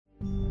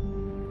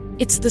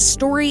It's the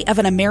story of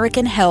an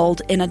American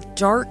held in a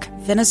dark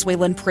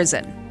Venezuelan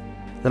prison.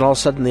 Then all of a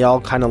sudden, they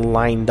all kind of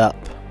lined up.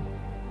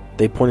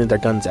 They pointed their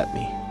guns at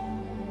me.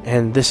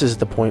 And this is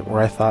the point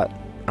where I thought,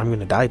 I'm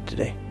going to die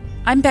today.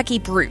 I'm Becky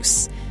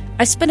Bruce.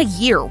 I spent a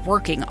year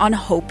working on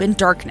Hope in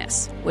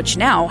Darkness, which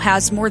now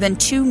has more than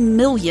 2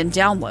 million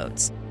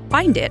downloads.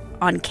 Find it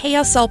on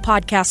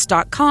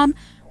kslpodcast.com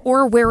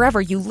or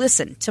wherever you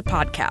listen to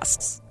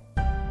podcasts.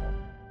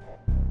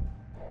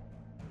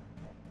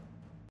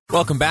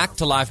 Welcome back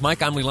to Live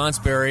Mike. I'm Lee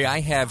Lonsberry. I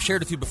have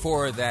shared with you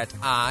before that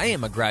I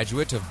am a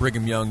graduate of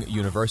Brigham Young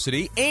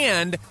University,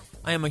 and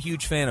I am a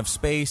huge fan of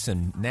space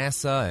and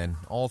NASA and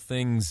all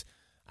things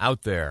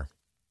out there.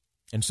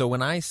 And so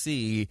when I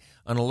see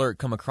an alert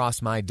come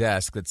across my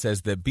desk that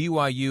says that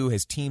BYU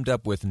has teamed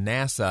up with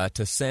NASA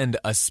to send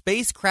a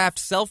spacecraft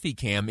selfie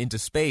cam into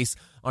space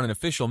on an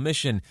official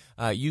mission,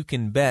 you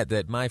can bet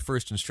that my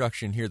first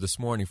instruction here this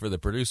morning for the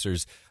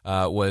producers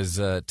was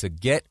to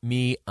get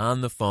me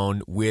on the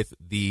phone with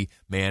the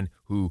man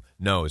who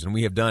knows. And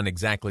we have done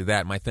exactly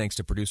that. My thanks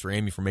to producer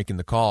Amy for making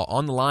the call.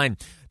 On the line,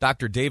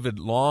 Dr. David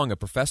Long, a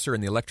professor in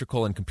the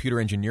Electrical and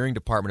Computer Engineering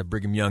Department of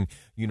Brigham Young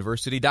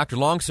University. Dr.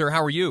 Long, sir,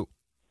 how are you?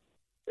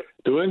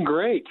 Doing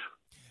great.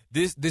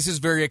 This is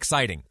very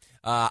exciting.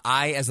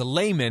 I, as a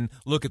layman,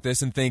 look at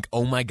this and think,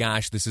 oh my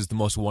gosh, this is the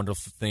most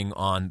wonderful thing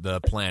on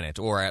the planet,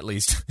 or at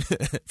least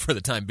for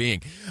the time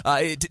being.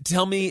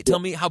 Tell me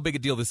how big a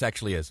deal this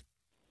actually is.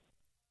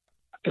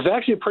 It's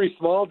actually a pretty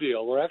small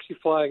deal. We're actually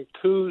flying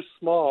 2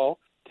 small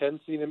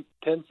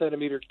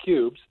 10-centimeter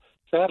cubes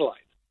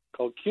satellites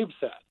called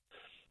CubeSat.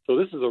 So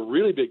this is a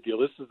really big deal.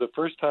 This is the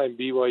first time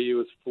BYU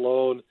has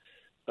flown,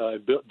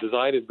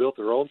 designed and built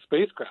their own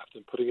spacecraft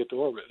and putting it to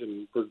orbit.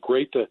 And we're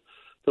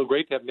feel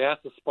great to have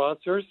NASA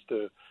sponsors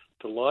to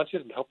launch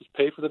it and help us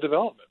pay for the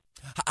development.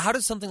 How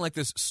does something like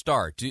this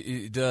start?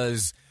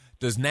 Does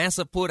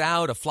NASA put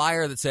out a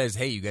flyer that says,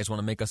 hey, you guys want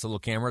to make us a little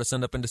camera to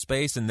send up into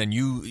space, and then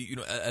you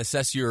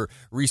assess your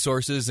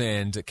resources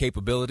and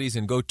capabilities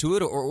and go to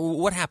it, or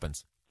what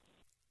happens?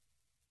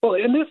 Well,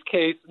 in this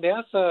case,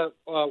 NASA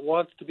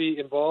wants to be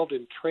involved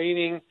in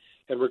training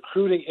and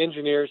recruiting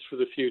engineers for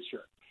the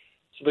future.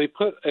 So they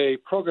put a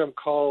program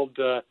called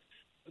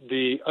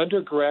the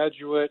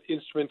Undergraduate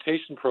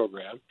Instrumentation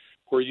Program,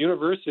 where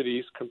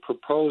universities can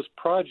propose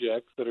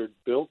projects that are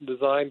built and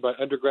designed by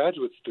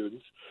undergraduate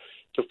students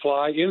to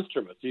fly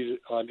instruments, either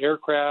on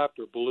aircraft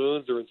or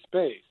balloons or in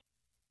space.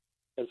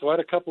 And so I had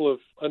a couple of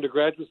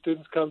undergraduate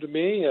students come to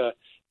me,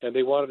 and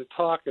they wanted to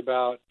talk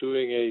about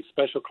doing a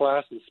special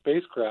class in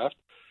spacecraft.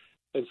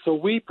 And so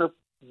we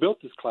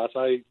built this class.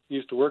 I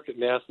used to work at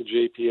NASA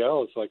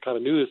JPL, and so I kind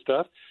of knew this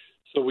stuff.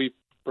 So we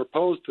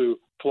proposed to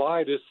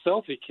fly this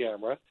selfie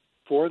camera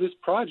for this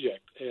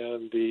project,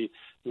 and the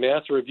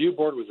NASA Review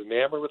Board was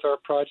enamored with our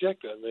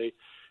project, and they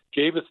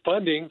gave us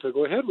funding to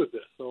go ahead with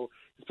this. So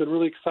it's been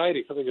really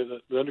exciting, something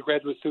that the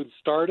undergraduate students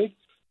started,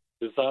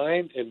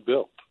 designed, and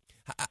built.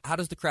 How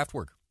does the craft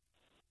work?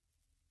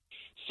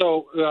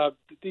 So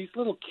these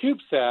little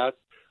CubeSats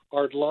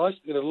are launched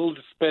in a little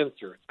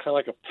dispenser. It's kind of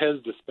like a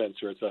Pez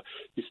dispenser.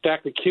 You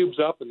stack the cubes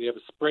up, and you have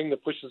a spring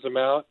that pushes them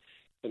out,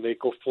 and they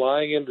go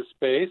flying into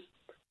space.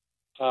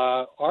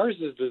 Ours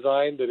is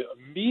designed that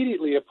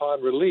immediately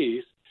upon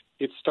release,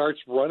 it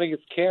starts running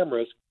its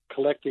cameras,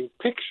 collecting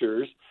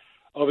pictures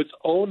of its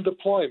own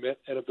deployment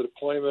and of the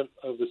deployment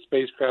of the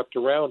spacecraft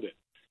around it.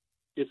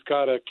 It's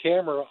got a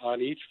camera on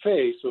each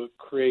face, so it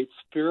creates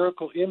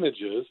spherical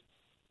images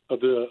of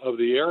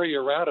the area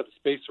around it, the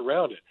space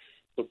around it.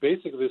 So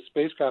basically, the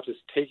spacecraft is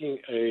taking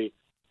a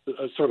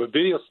sort of a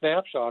video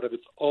snapshot of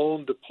its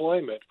own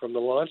deployment from the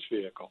launch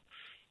vehicle.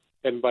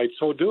 And by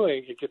so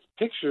doing, it gets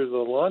pictures of the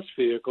launch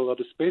vehicle of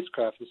the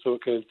spacecraft, and so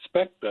it can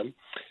inspect them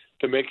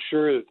to make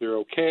sure that they're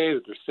okay,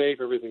 that they're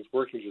safe, everything's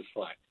working just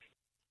fine.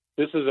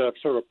 This is a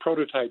sort of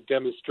prototype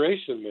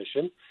demonstration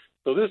mission,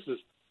 so this is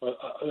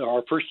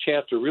our first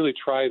chance to really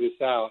try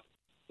this out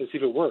and see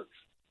if it works.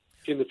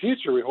 In the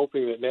future, we're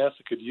hoping that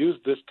NASA could use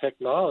this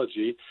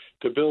technology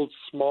to build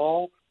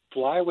small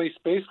flyaway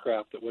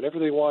spacecraft that whenever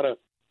they want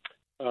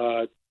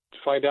to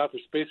find out their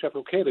spacecraft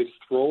okay, they just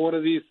throw one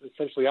of these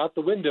essentially out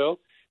the window,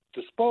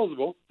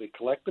 disposable. They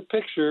collect the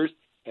pictures,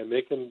 and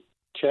they can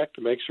check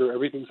to make sure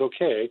everything's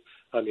okay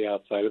on the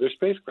outside of their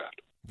spacecraft.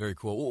 Very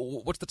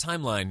cool. What's the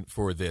timeline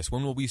for this?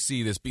 When will we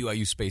see this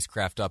BYU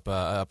spacecraft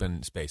up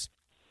in space?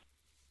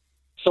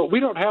 So we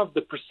don't have the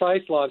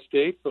precise launch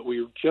date, but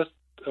we just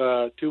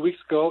 2 weeks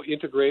ago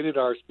integrated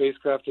our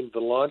spacecraft into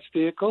the launch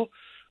vehicle,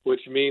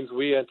 which means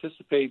we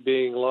anticipate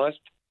being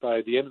launched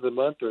by the end of the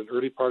month or an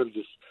early part of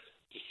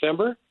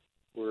December.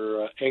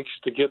 We're anxious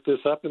to get this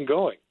up and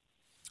going.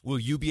 Will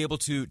you be able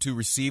to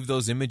receive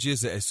those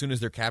images as soon as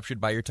they're captured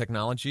by your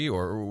technology,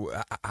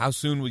 or how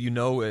soon will you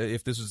know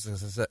if this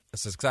is a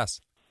success?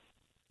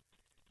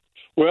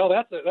 Well,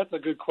 that's a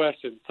good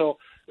question. So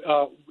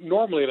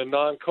normally in a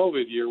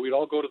non-COVID year, we'd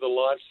all go to the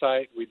launch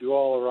site. We do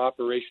all our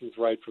operations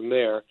right from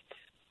there.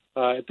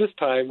 At this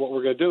time, what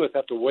we're going to do is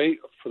have to wait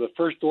for the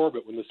first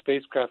orbit when the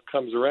spacecraft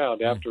comes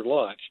around after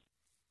launch.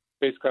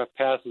 Spacecraft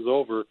passes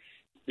over,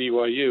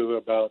 BYU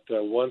about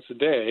once a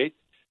day,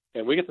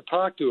 and we get to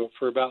talk to them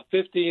for about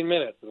 15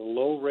 minutes with a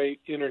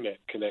low-rate internet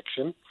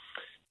connection,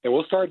 and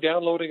we'll start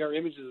downloading our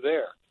images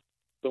there.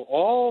 So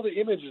all the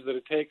images that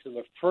it takes in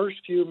the first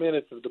few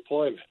minutes of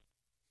deployment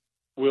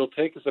will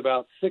take us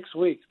about 6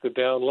 weeks to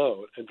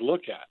download and to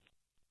look at.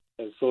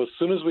 And so as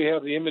soon as we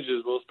have the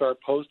images, we'll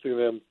start posting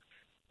them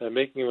and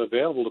making them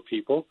available to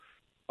people.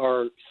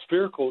 Our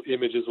spherical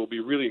images will be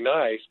really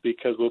nice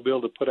because we'll be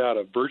able to put out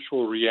a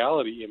virtual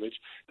reality image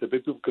that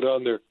people put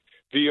on their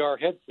VR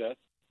headset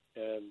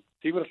and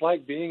see what it's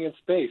like being in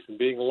space and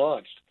being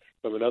launched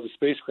from another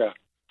spacecraft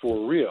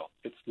for real.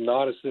 It's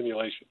not a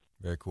simulation.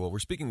 Very cool. We're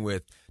speaking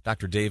with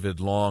Dr. David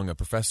Long, a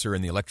professor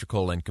in the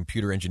Electrical and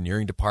Computer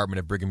Engineering Department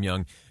at Brigham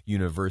Young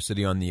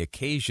University, on the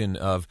occasion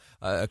of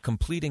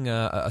completing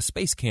a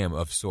space cam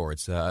of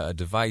sorts, a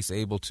device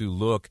able to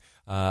look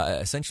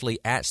essentially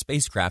at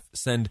spacecraft,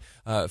 send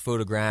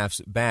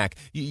photographs back.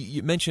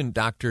 You mentioned,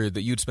 Doctor,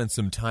 that you'd spent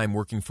some time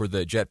working for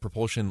the Jet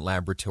Propulsion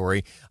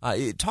Laboratory.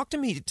 Talk to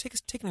me,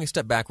 taking a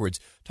step backwards,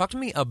 talk to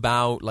me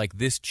about like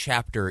this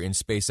chapter in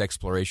space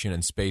exploration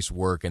and space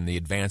work and the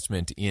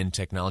advancement in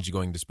technology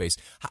going to space.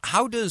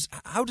 How does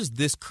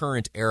this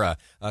current era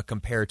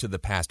compare to the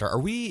past? Are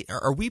we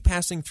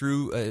passing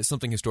through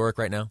something historic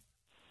right now?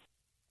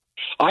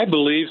 I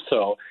believe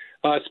so.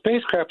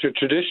 Spacecraft have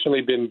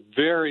traditionally been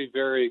very,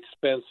 very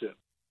expensive,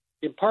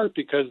 in part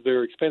because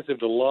they're expensive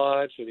to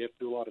launch and you have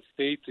to do a lot of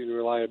safety and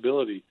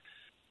reliability.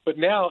 But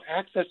now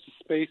access to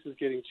space is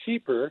getting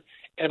cheaper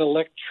and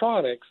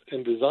electronics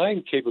and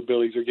design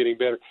capabilities are getting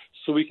better,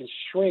 so we can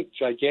shrink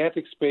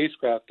gigantic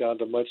spacecraft down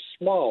to much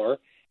smaller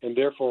and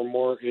therefore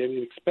more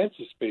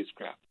inexpensive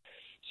spacecraft.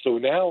 So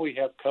now we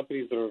have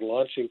companies that are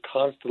launching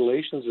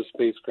constellations of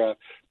spacecraft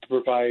to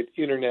provide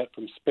internet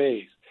from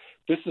space.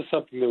 This is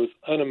something that was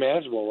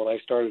unimaginable when I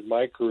started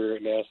my career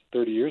at NASA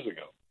 30 years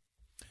ago.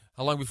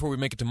 How long before we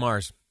make it to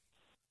Mars?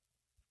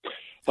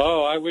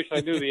 Oh, I wish I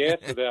knew the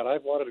answer to that.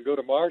 I've wanted to go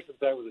to Mars since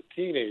I was a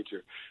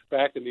teenager,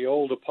 back in the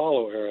old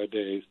Apollo era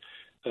days.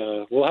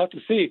 We'll have to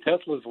see.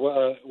 Tesla's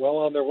well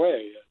on their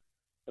way.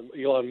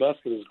 Elon Musk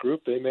and his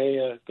group, they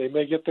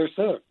may get there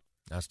soon.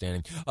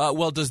 Outstanding.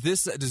 Well, does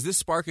this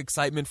spark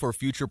excitement for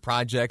future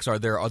projects? Are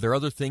there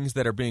other things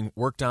that are being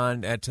worked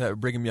on at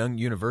Brigham Young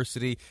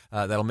University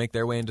that'll make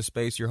their way into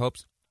space? Your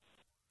hopes?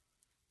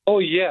 Oh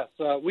yes,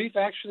 we've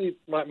actually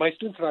my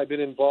students and I have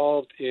been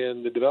involved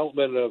in the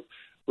development of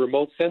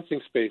remote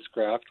sensing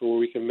spacecraft, where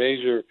we can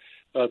measure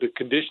the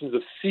conditions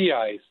of sea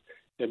ice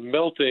and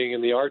melting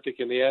in the Arctic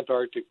and the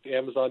Antarctic, the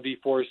Amazon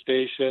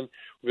deforestation.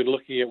 We've been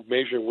looking at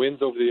measuring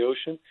winds over the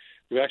ocean.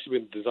 We've actually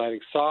been designing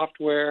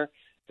software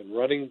and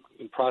running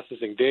and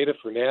processing data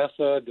for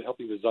NASA,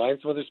 helping design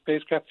some of their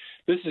spacecraft.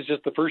 This is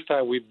just the first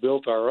time we've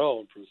built our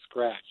own from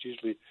scratch.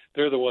 Usually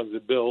they're the ones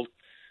that build,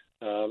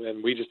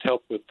 and we just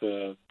help with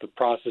the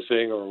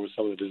processing or with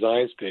some of the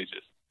design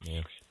stages.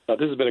 Yeah.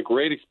 This has been a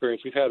great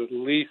experience. We've had at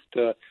least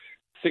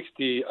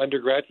 60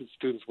 undergraduate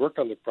students work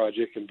on the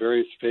project in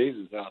various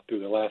phases out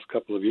through the last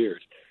couple of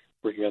years,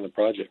 working on the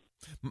project.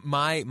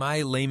 My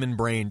layman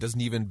brain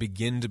doesn't even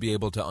begin to be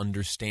able to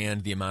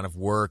understand the amount of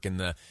work and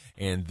the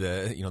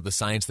the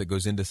science that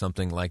goes into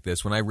something like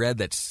this. When I read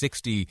that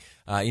 60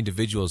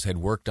 individuals had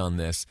worked on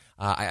this,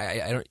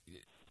 I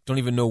don't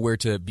even know where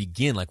to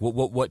begin. Like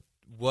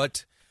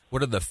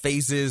what are the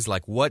phases?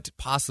 Like what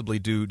possibly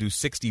do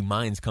 60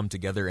 minds come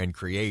together and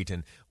create,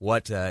 and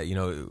what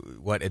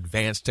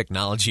advanced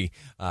technology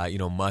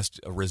must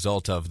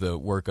result of the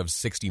work of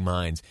 60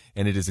 minds?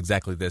 And it is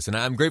exactly this. And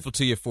I'm grateful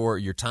to you for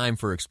your time,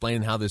 for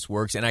explaining how this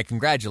works, and I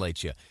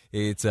congratulate you.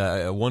 It's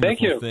a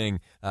wonderful thing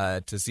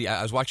to see.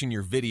 I was watching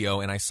your video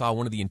and I saw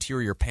one of the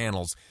interior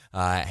panels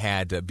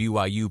had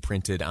BYU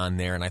printed on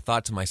there, and I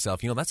thought to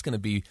myself, that's going to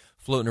be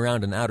floating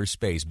around in outer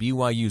space.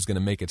 BYU is going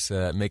to make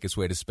its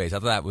way to space. I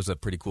thought that was a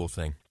pretty cool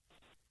thing.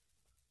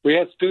 We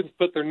had students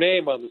put their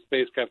name on the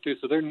spacecraft, too,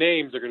 so their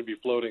names are going to be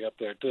floating up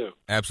there, too.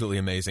 Absolutely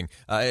amazing.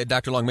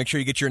 Dr. Long, make sure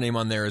you get your name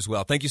on there as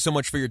well. Thank you so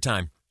much for your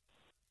time.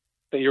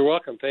 You're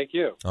welcome. Thank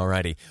you. All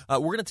righty. We're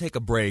going to take a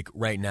break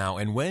right now,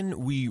 and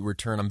when we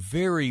return, I'm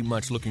very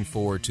much looking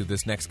forward to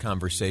this next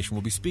conversation.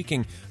 We'll be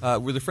speaking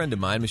with a friend of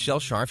mine, Michelle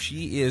Scharf.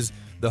 She is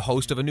the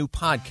host of a new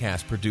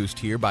podcast produced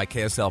here by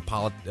KSL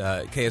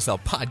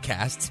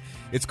Podcasts.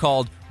 It's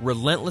called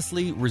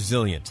Relentlessly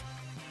Resilient.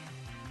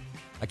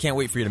 I can't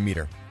wait for you to meet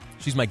her.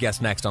 She's my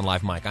guest next on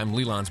Live Mike. I'm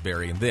Lee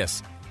Lonsberry, and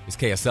this is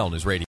KSL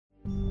News Radio.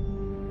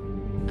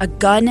 A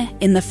gun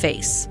in the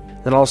face.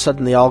 Then all of a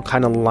sudden they all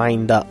kind of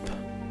lined up.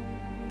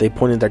 They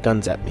pointed their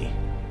guns at me.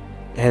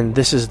 And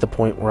this is the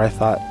point where I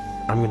thought,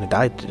 I'm going to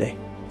die today.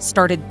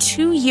 Started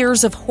 2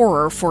 years of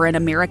horror for an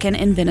American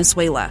in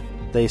Venezuela.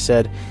 They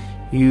said,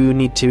 you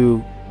need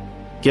to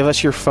give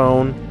us your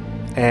phone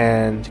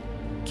and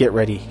get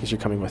ready because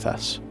you're coming with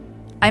us.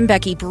 I'm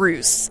Becky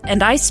Bruce,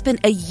 and I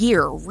spent a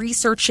year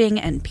researching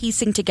and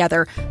piecing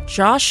together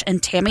Josh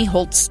and Tammy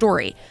Holt's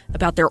story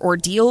about their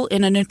ordeal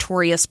in a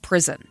notorious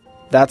prison.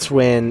 That's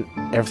when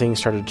everything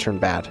started to turn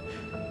bad.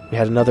 We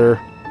had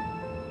another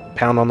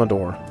pound on the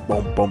door.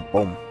 Boom, boom,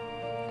 boom.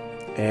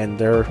 and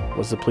there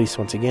was the police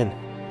once again.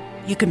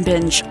 You can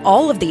binge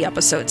all of the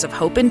episodes of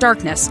Hope in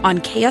Darkness on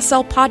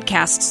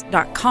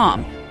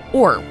KSLPodcasts.com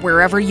or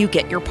wherever you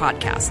get your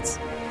podcasts.